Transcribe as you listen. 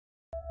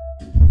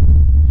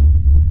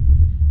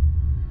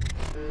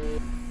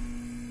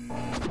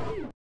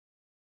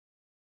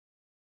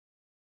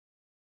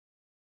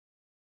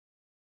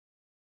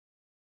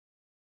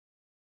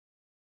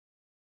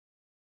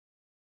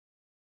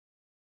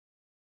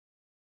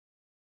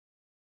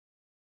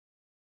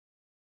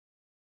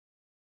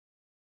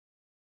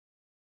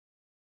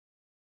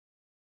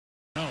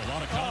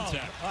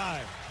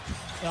right.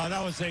 Now,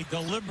 that was a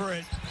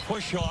deliberate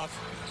push-off.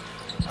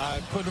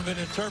 Could have been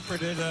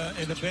interpreted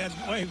in a bad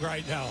way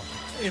right now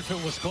if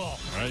it was called.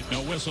 All right,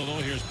 no whistle,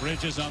 though. Here's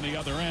Bridges on the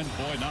other end.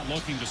 Boy, not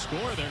looking to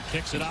score there.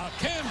 Kicks it out.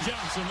 Cam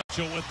Johnson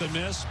with the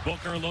miss.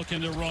 Booker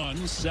looking to run.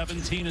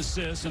 17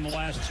 assists in the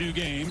last 2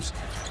 games.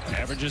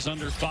 Averages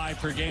under 5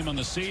 per game on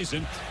the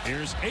season.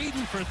 Here's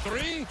Aiden for 3,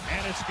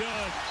 and it's good.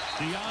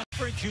 The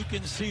difference you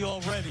can see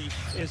already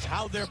is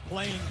how they're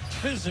playing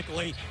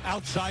physically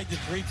outside the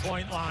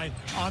three-point line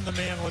on the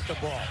man with the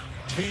ball.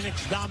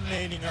 Phoenix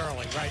dominating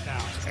early right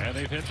now. And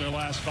they've hit their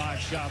last 5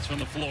 shots from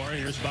the floor.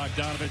 Here's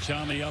Bogdanovich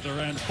on the other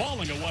end.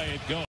 Falling away,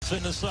 it goes.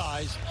 In the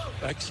size,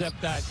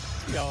 except that,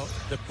 you know,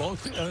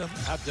 both of them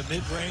have the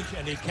mid-range,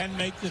 and they can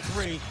make the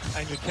 3,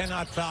 and you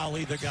cannot foul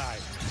either guy.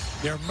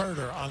 They're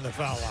murder on the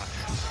foul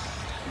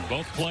line.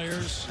 Both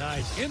players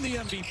nice in the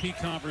MVP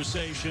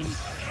conversation.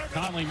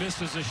 Conley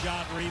misses a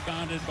shot,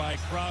 rebounded by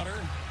Crowder.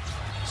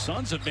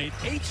 Suns have made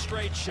 8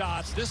 straight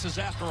shots. This is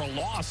after a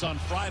loss on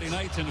Friday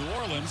night to New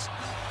Orleans.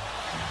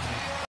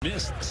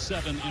 Missed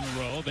 7 in a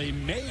row. They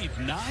made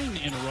 9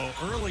 in a row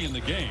early in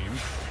the game.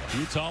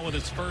 Utah with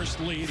its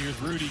first lead. Here's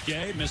Rudy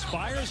Gay.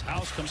 Misfires.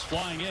 House comes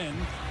flying in,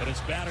 but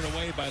it's batted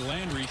away by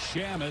Landry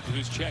Shamet,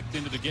 who's checked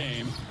into the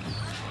game.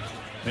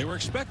 They were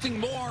expecting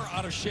more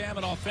out of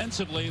Shamet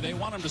offensively. They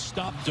want him to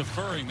stop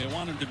deferring. They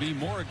want him to be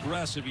more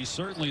aggressive. He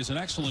certainly is an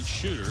excellent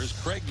shooter as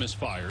Craig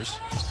misfires.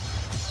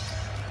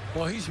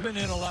 Well, he's been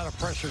in a lot of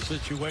pressure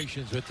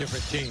situations with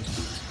different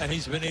teams, and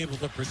he's been able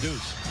to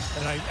produce.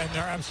 And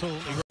they're absolutely,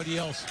 everybody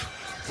else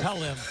tell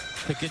him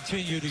to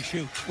continue to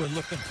shoot. We're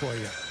looking for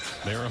you.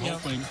 They're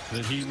hoping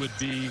that he would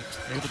be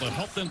able to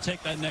help them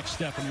take that next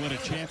step and win a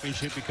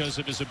championship because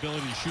of his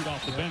ability to shoot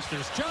off the bench.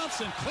 There's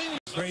Johnson cleaning.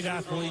 Great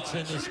athletes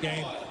in this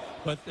game.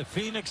 But the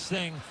Phoenix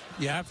thing,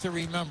 you have to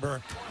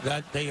remember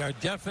that they are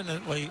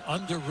definitely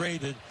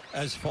underrated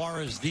as far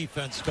as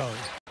defense goes.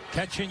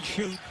 Catch and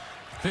shoot.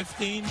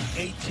 15,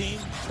 18,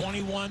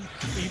 21,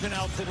 even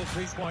out to the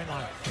three-point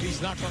line.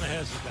 He's not going to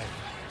hesitate.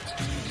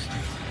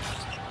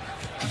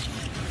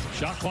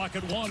 Shot clock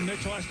at 1.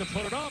 Mitchell has to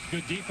put it up.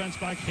 Good defense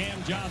by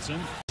Cam Johnson.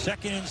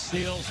 Second in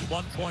steals,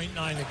 1.9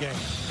 a game.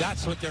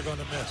 That's what they're going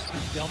to miss.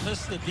 They'll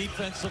miss the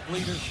defensive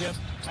leadership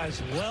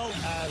as well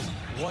as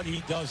what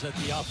he does at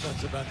the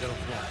offensive end of the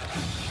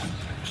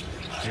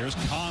floor. Here's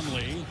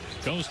Conley.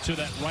 Goes to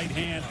that right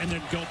hand, and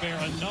then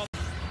Gobert another.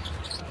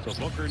 So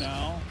Booker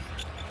now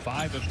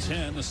 5 of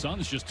 10. The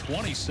Suns just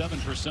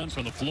 27%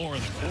 from the floor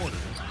in the quarter.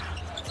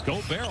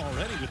 Gobert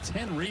already with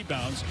 10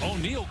 rebounds.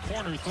 O'Neal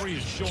corner 3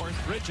 is short.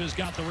 Bridges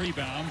got the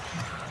rebound.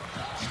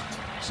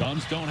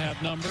 Suns don't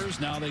have numbers.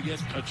 Now they get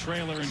a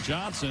trailer, and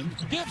Johnson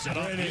gives it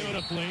up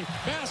beautifully.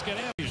 Basket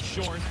is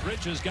short.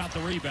 Bridges got the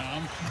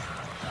rebound.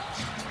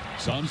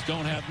 Suns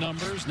don't have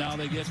numbers. Now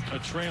they get a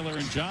trailer,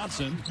 and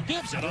Johnson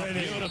gives it up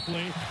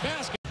beautifully.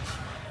 Basket.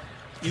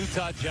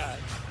 Utah Jazz.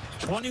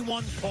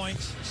 21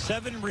 points,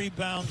 7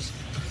 rebounds,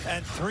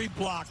 and 3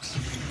 blocks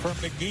for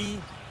McGee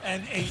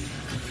and Ayton.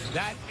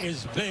 That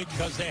is big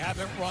because they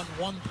haven't run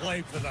one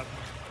play for them.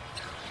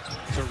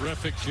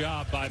 Terrific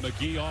job by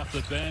McGee off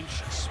the bench,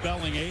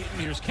 spelling Ayton.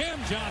 Here's Cam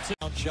Johnson.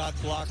 Shot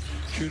block,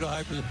 shooter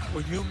high.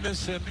 When you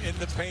miss him in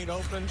the paint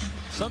open,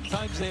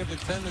 sometimes they have a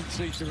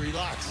tendency to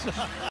relax.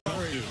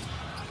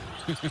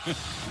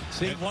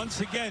 See, once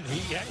again,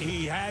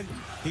 he had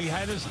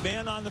his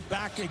man on the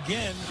back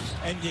again,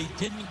 and they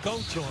didn't go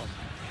to him.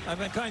 I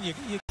mean, kind of,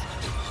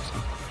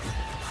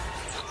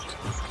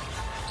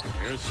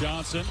 Here's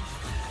Johnson.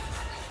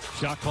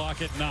 Shot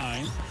clock at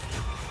 9.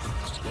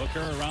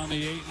 Booker around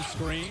the Ayton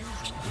screen.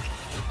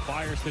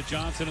 Fires to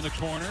Johnson in the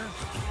corner.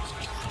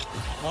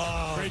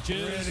 Oh,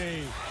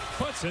 Bridges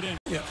puts it in.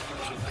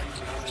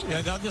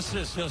 Yeah, now this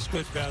is just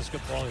good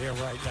basketball here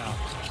right now.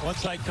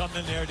 Once I come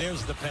in there,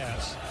 there's the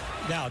pass.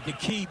 Now, the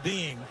key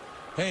being,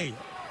 hey,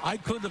 I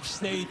could have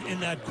stayed in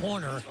that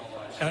corner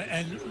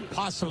and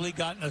possibly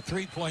gotten a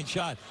three-point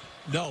shot.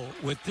 No,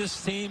 with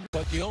this team,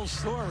 but the old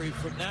story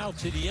from now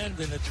to the end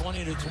in the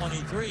 20 to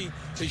 23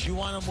 is you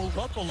want to move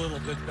up a little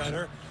bit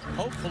better.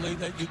 Hopefully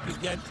that you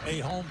could get a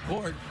home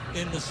court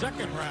in the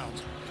second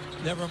round.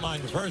 Never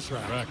mind the first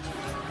round. Correct.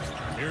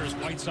 Here's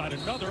Whiteside,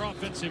 another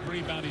offensive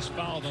rebound. He's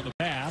fouled on the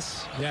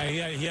pass. Yeah,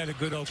 he had a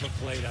good open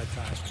play that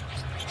time.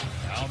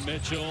 Now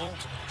Mitchell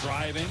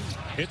driving,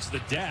 hits the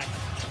deck.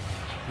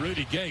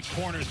 Rudy Gay,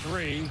 corner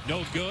 3,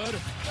 no good.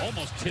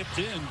 Almost tipped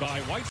in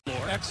by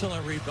Whitefloor.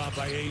 Excellent rebound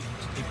by Ayton.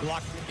 He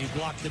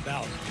blocked him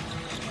out.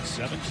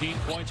 17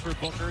 points for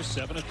Booker,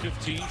 7 of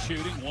 15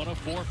 shooting, 1 of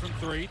 4 from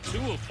 3,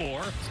 2 of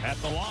 4 at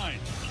the line.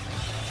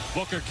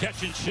 Booker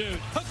catch and shoot,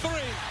 a 3.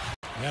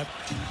 Yep.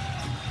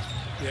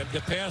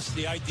 The pass,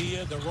 the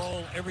idea, the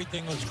roll,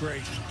 everything was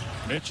great.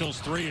 Mitchell's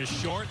 3 is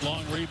short.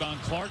 Long rebound.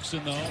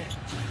 Clarkson, though.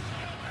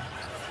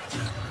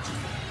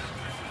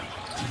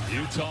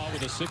 Utah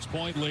with a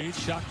 6-point lead.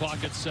 Shot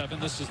clock at 7.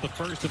 This is the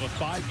first of a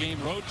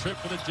 5-game road trip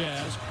for the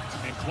Jazz.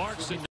 And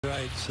Clarkson.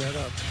 Right, set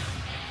up.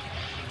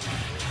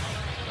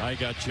 I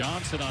got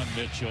Johnson on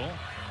Mitchell.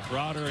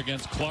 Crowder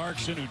against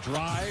Clarkson, who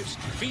drives,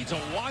 feeds a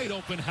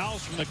wide-open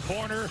house from the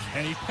corner,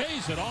 and he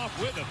pays it off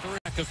with a three.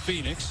 Of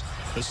Phoenix.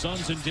 The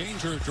Suns in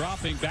danger of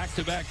dropping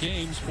back-to-back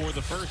games for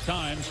the first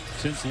time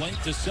since late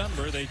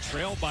December. They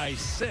trail by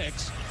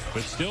 6,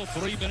 but still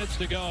 3 minutes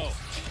to go.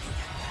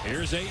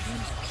 Here's Ayton.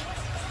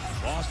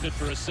 Lost it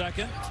for a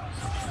second.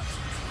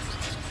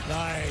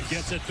 Nice.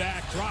 Gets it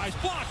back, drives,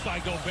 blocked by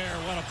Gobert.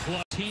 What a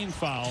play. 15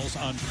 fouls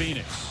on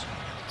Phoenix.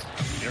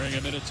 Nearing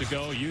a minute to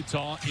go,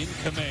 Utah in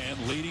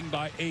command, leading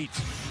by 8.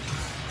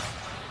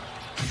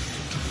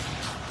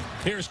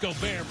 Here's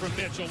Gobert from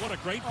Mitchell. What a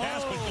great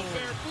pass, but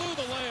Gobert blew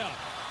the layup.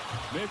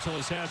 Mitchell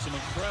has had some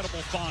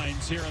incredible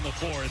finds here in the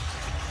fourth,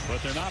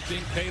 but they're not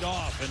being paid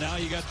off. And now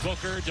you got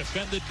Booker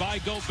defended by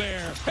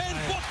Gobert. And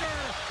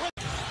Booker!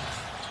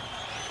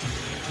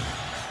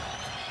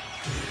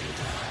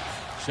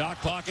 Shot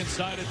clock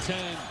inside of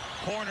 10.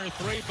 Corner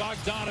three,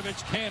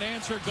 Bogdanovich can't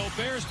answer.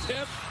 Gobert's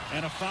tip,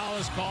 and a foul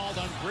is called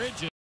on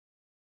Bridges.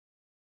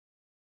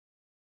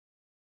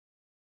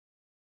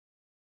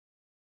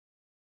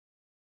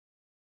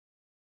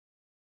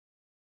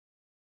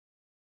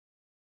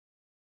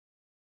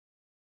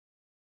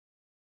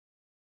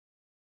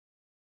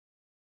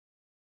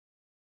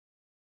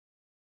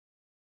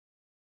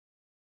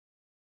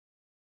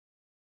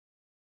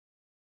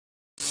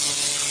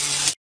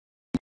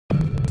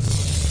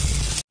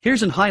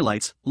 Here's an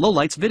highlights,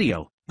 lowlights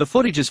video. The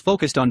footage is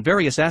focused on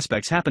various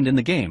aspects happened in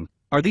the game.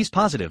 Are these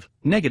positive,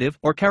 negative,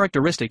 or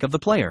characteristic of the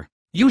player?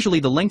 Usually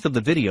the length of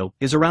the video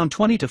is around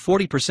 20 to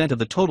 40% of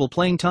the total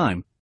playing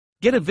time.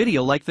 Get a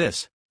video like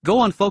this. Go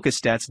on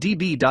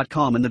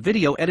focusstats.db.com in the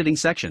video editing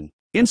section.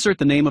 Insert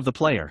the name of the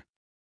player.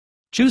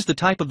 Choose the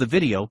type of the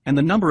video and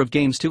the number of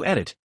games to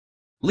edit.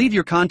 Leave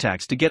your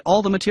contacts to get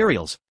all the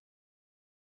materials.